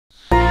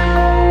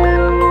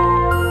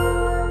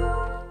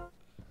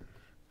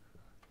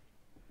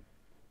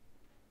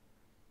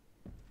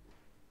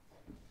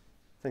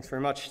Thanks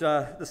very much.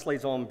 This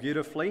leads on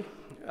beautifully,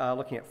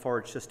 looking at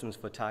forage systems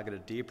for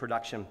targeted deer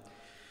production.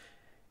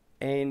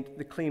 And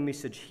the clear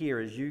message here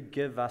is you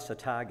give us a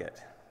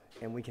target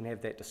and we can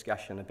have that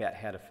discussion about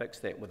how to fix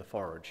that with a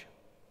forage.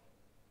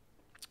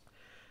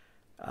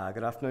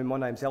 Good afternoon, my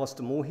name's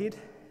Allister Moorhead.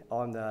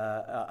 I'm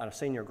a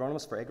senior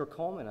agronomist for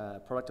Agricom and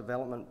a product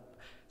development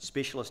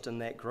specialist in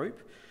that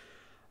group.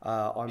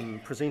 I'm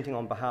presenting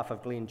on behalf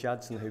of Glenn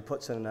Judson, who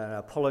puts in an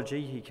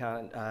apology. He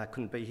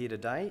couldn't be here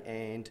today,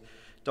 and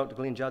Dr.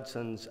 Glenn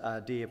Judson's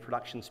deer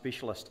production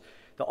specialist.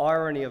 The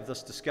irony of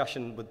this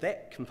discussion with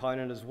that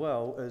component as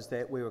well is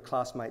that we were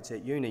classmates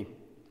at uni.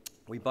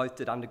 We both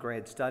did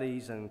undergrad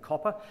studies in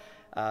copper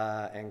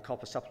and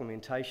copper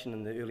supplementation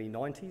in the early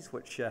 90s,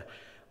 which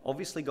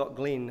obviously got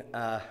Glenn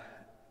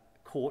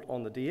caught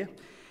on the deer.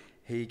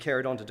 He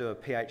carried on to do a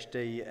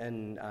PhD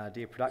in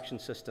deer production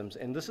systems,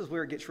 and this is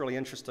where it gets really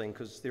interesting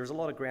because there's a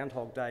lot of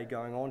Groundhog Day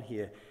going on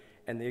here,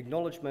 and the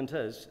acknowledgement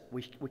is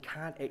we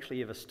can't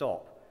actually ever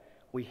stop.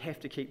 We have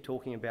to keep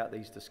talking about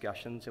these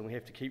discussions and we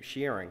have to keep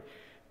sharing,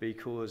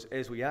 because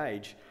as we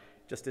age,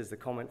 just as the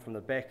comment from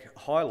the back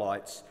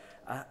highlights,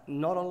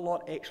 not a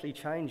lot actually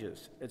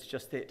changes. It's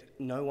just that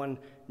no one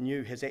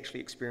new has actually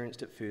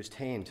experienced it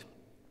firsthand.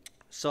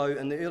 So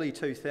in the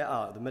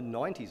the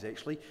mid-90s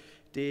actually,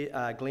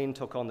 Glenn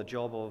took on the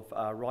job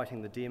of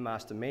writing the Deer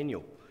Master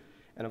Manual.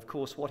 And of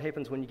course, what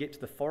happens when you get to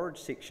the forage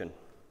section?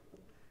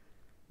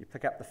 You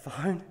pick up the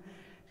phone,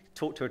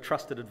 talk to a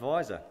trusted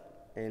advisor.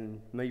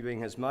 And me being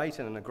his mate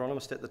and an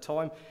agronomist at the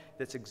time,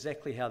 that's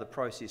exactly how the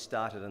process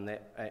started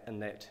in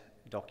that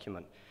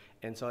document.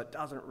 And so it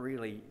doesn't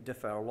really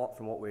differ a lot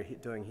from what we're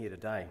doing here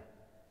today.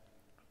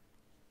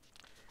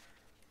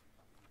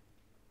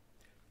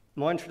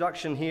 My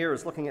introduction here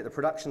is looking at the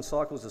production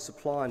cycles of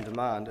supply and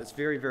demand. It's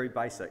very, very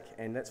basic,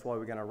 and that's why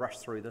we're going to rush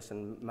through this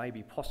and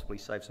maybe possibly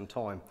save some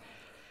time.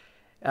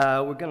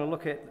 We're going to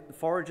look at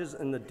forages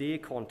in the deer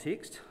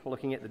context,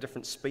 looking at the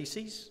different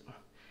species,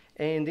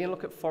 and then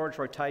look at forage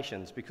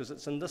rotations, because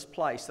it's in this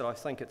place that I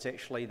think it's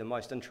actually the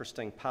most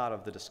interesting part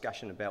of the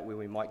discussion about where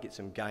we might get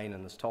some gain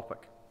in this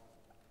topic.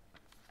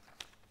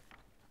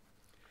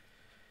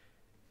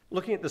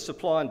 Looking at the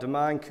supply and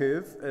demand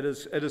curve, it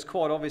is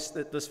quite obvious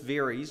that this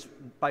varies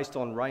based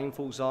on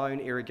rainfall zone,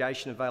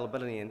 irrigation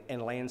availability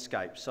and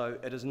landscape, so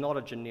it is not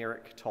a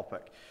generic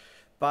topic.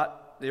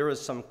 But there is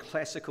some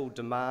classical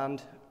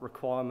demand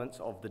requirements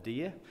of the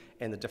deer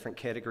and the different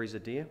categories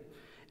of deer,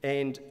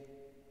 and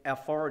our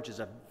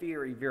forages are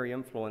very, very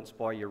influenced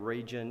by your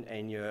region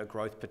and your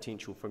growth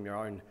potential from your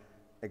own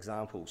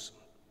examples.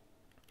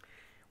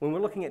 When we're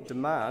looking at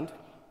demand,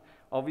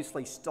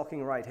 obviously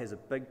stocking rate has a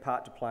big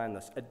part to play in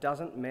this. It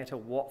doesn't matter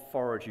what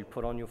forage you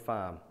put on your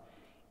farm.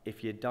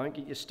 If you don't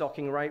get your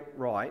stocking rate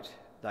right,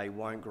 they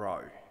won't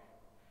grow.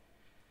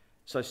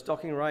 So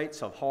stocking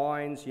rates of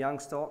hinds, young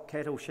stock,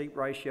 cattle, sheep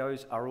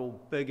ratios are all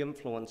big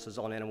influences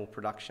on animal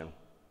production.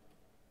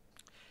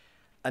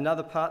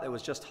 Another part that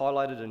was just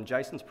highlighted in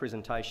Jason's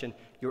presentation,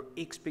 your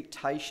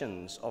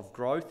expectations of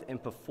growth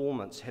and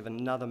performance have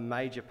another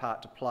major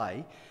part to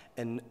play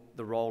in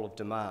the role of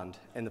demand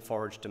and the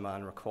forage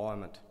demand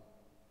requirement.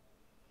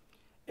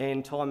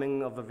 And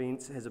timing of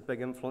events has a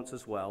big influence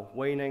as well.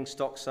 Weaning,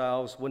 stock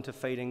sales, winter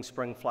feeding,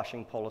 spring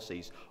flushing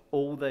policies.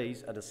 All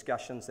these are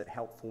discussions that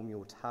help form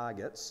your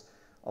targets,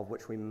 of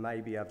which we may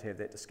be able to have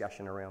that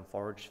discussion around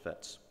forage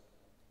fits.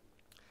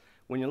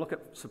 When you look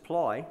at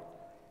supply,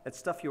 it's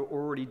stuff you're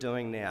already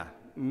doing now.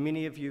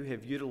 Many of you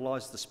have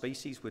utilised the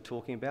species we're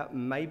talking about,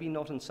 maybe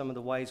not in some of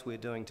the ways we're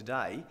doing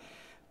today,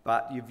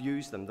 but you've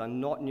used them. They're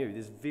not new.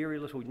 There's very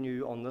little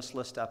new on this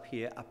list up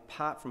here,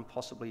 apart from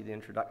possibly the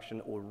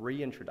introduction or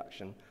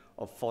reintroduction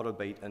of fodder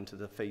beet into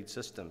the feed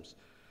systems.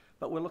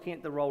 But we're looking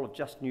at the role of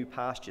just new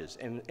pastures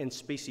and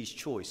species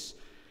choice.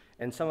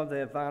 And some of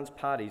the advanced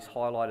parties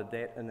highlighted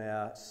that in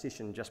our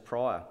session just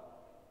prior.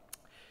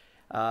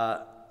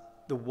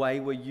 The way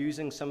we're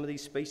using some of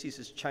these species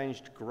has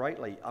changed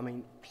greatly. I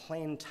mean,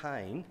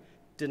 plantain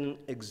didn't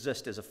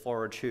exist as a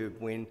forage herb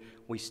when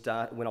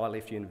I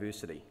left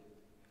university.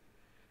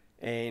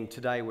 And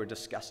today we're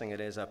discussing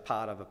it as a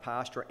part of a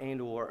pasture and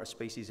or a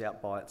species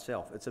out by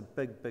itself. It's a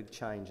big, big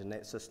change in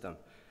that system.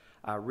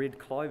 Red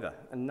clover,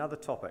 another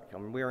topic.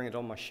 I'm wearing it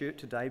on my shirt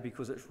today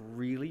because it's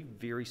really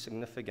very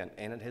significant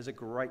and it has a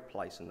great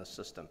place in this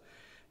system.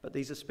 But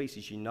these are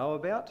species you know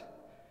about,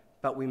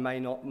 but we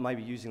may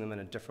be using them in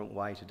a different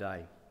way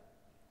today.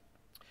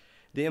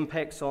 The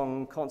impacts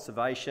on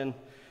conservation,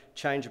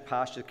 change of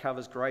pasture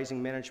covers,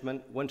 grazing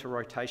management, winter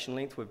rotation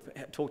length. We've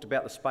talked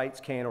about the Spates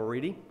can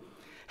already.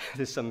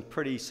 There's some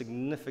pretty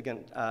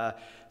significant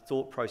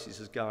thought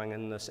processes going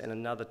in this, and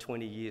another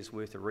 20 years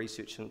worth of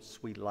research since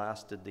we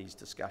last did these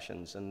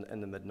discussions in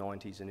the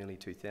mid-90s and early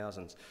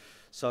 2000s.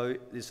 So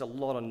there's a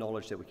lot of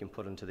knowledge that we can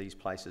put into these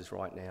places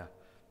right now.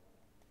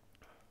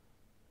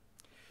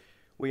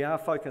 We are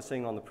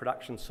focusing on the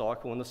production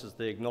cycle, and this is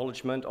the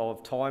acknowledgement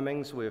of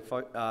timings where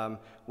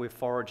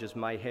foragers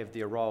may have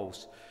their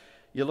roles.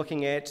 You're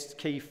looking at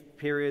key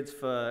periods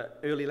for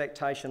early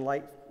lactation,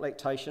 late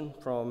lactation,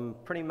 from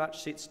pretty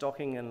much set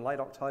stocking in late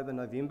October,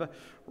 November,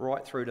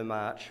 right through to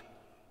March.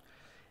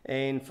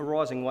 And for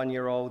rising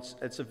 1-year-olds,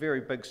 it's a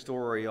very big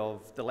story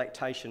of the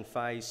lactation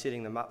phase,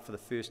 setting them up for the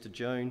 1st of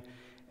June.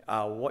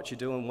 What you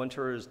do in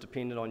winter is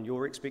dependent on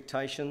your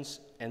expectations,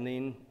 and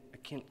then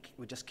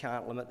we just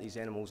can't limit these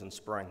animals in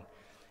spring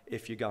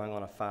if you're going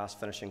on a fast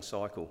finishing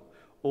cycle.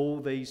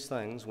 All these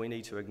things we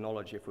need to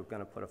acknowledge if we're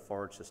going to put a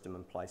forage system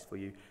in place for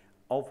you,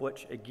 of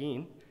which,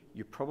 again,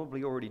 you're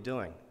probably already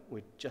doing.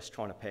 We're just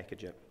trying to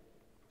package it.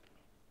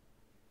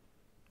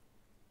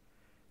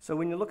 So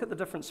when you look at the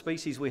different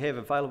species we have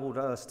available to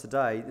us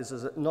today, this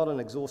is not an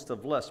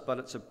exhaustive list, but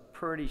it's a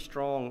pretty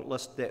strong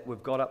list that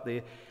we've got up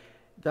there.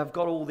 They've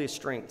got all their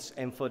strengths,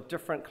 and for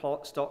different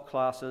stock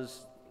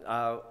classes,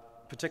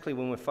 particularly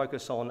when we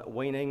focus on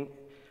weaning,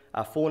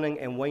 fawning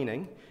and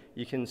weaning,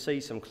 you can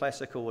see some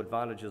classical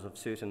advantages of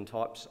certain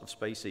types of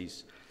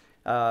species.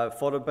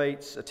 Fodder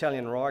beets,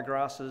 Italian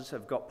ryegrasses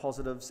have got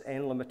positives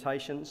and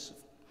limitations.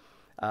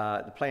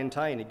 The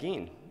plantain,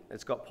 again,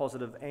 it's got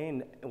positive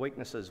and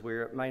weaknesses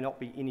where it may not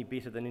be any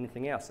better than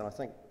anything else. And I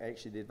think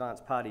actually the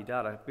advanced party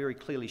data very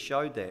clearly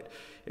showed that.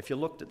 If you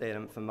looked at that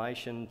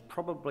information,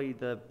 probably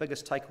the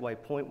biggest takeaway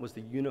point was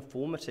the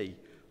uniformity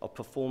of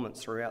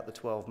performance throughout the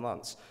 12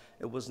 months.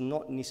 It was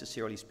not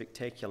necessarily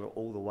spectacular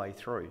all the way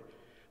through,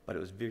 but it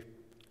was very,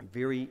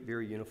 very,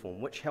 very uniform,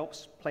 which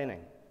helps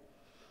planning.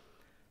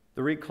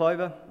 The red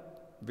clover,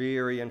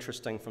 very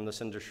interesting from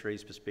this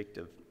industry's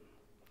perspective.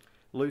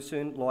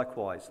 Lucerne,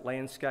 likewise,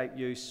 landscape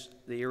use,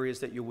 the areas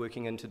that you're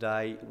working in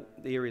today,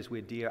 the areas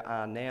where deer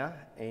are now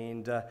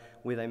and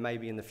where they may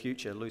be in the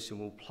future, lucerne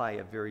will play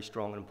a very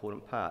strong and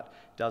important part.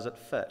 Does it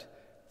fit?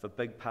 For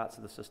big parts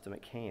of the system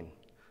it can.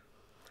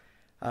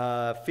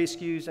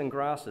 Fescues and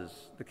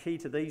grasses, the key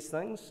to these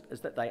things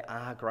is that they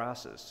are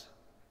grasses.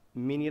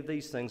 Many of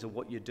these things are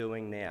what you're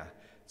doing now.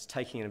 It's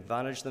taking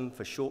advantage of them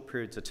for short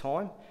periods of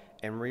time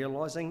and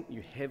realising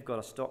you have got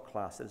a stock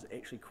class that is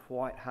actually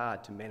quite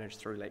hard to manage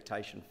through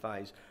lactation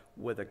phase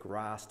with a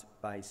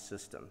grass-based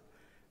system.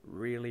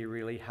 Really,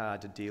 really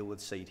hard to deal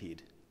with seed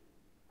head.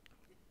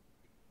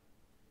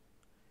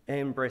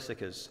 And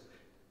brassicas.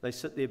 They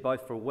sit there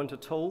both for a winter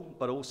tool,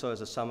 but also as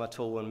a summer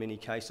tool in many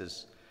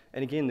cases.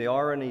 And again, the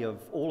irony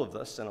of all of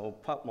this, and I'll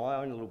put my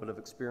own little bit of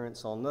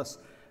experience on this,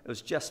 it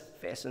was just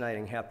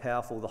fascinating how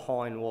powerful the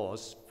hind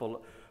was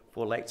for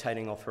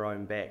lactating off her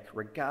own back.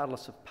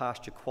 Regardless of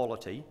pasture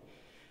quality,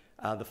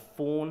 the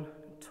fawn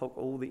took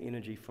all the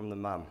energy from the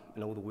mum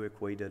and all the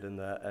work we did in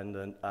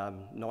the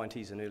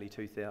 90s and early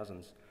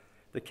 2000s.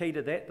 The key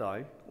to that,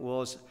 though,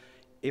 was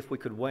if we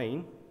could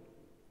wean,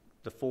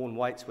 the fawn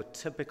weights were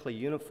typically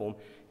uniform.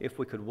 If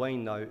we could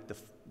wean, though,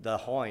 the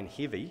hind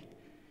heavy,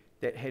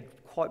 that had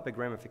quite big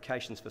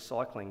ramifications for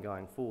cycling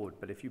going forward.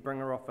 But if you bring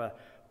her off a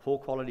poor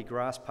quality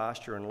grass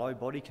pasture and low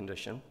body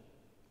condition,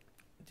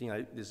 you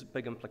know, there's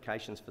big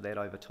implications for that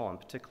over time,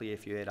 particularly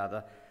if you add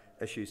other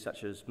issues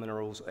such as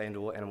minerals and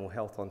or animal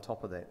health on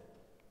top of that.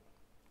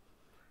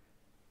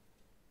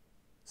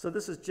 So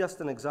this is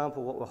just an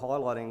example of what we're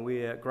highlighting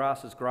where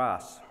grass is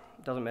grass.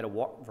 It doesn't matter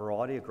what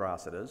variety of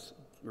grass it is,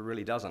 it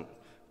really doesn't.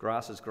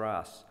 Grass is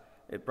grass.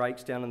 It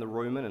breaks down in the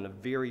rumen in a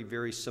very,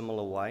 very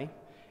similar way,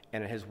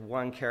 and it has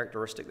one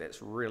characteristic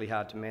that's really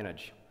hard to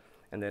manage,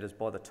 and that is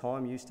by the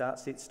time you start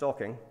set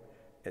stocking,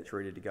 it's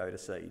ready to go to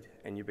seed.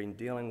 And you've been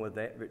dealing with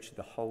that virtually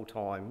the whole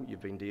time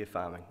you've been deer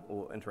farming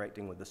or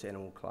interacting with this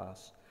animal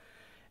class.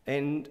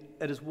 And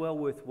it is well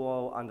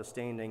worthwhile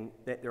understanding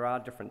that there are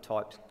different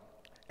types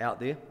out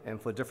there,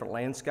 and for different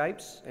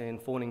landscapes and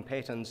fawning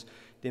patterns,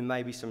 there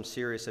may be some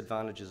serious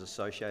advantages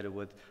associated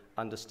with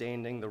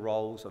understanding the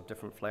roles of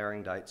different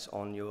flowering dates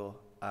on your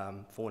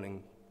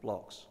fawning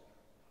blocks.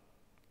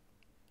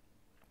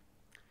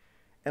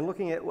 And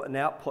looking at an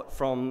output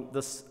from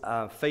this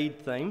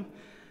feed theme,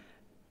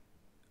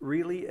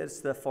 really it's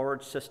the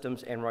forage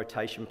systems and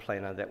rotation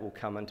planner that will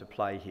come into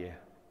play here.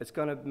 It's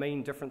going to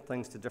mean different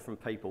things to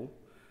different people,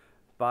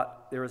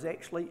 but there is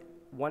actually,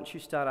 once you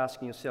start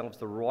asking yourselves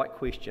the right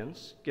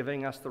questions,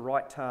 giving us the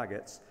right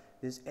targets,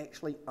 there's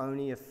actually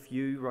only a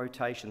few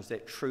rotations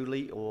that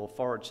truly, or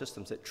forage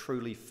systems that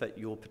truly fit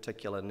your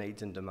particular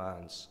needs and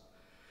demands.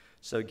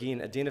 So again,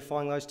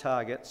 identifying those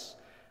targets,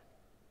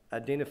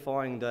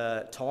 identifying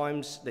the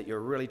times that you're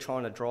really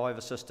trying to drive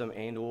a system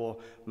and or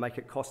make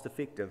it cost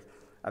effective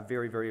are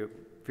very, very,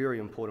 very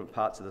important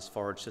parts of this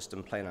forage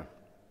system planner.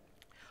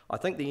 I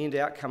think the end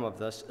outcome of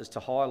this is to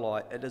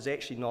highlight it is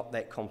actually not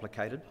that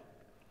complicated.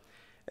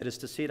 It is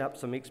to set up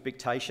some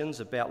expectations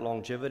about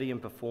longevity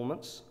and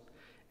performance,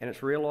 and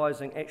it's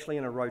realising actually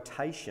in a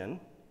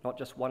rotation, not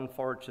just one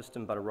forage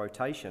system but a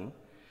rotation,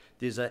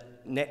 there's a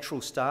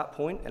natural start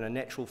point and a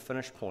natural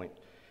finish point.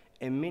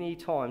 And many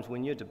times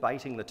when you're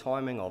debating the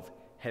timing of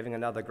having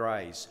another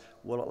graze,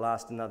 will it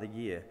last another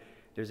year,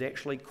 there's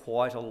actually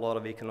quite a lot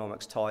of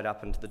economics tied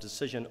up into the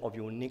decision of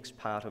your next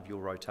part of your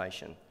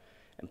rotation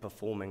and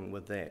performing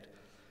with that.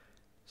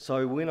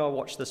 So when I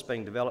watch this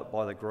being developed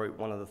by the group,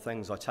 one of the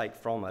things I take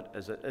from it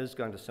is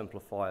going to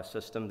simplify a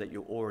system that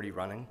you're already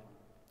running.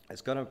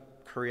 It's going to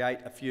create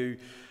a few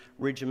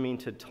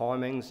regimented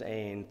timings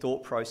and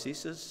thought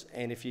processes,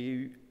 and if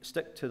you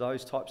stick to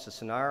those types of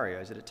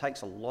scenarios, it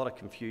takes a lot of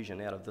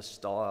confusion out of this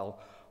style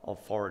of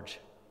forage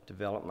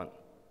development.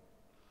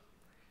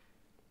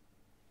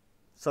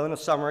 So in a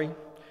summary,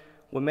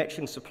 we're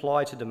matching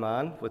supply to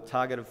demand with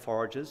targeted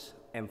forages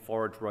and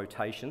forage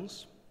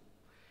rotations,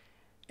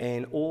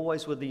 and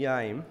always with the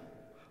aim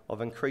of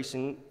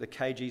increasing the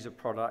kgs of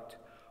product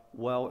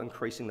while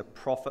increasing the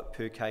profit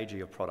per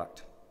kg of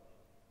product.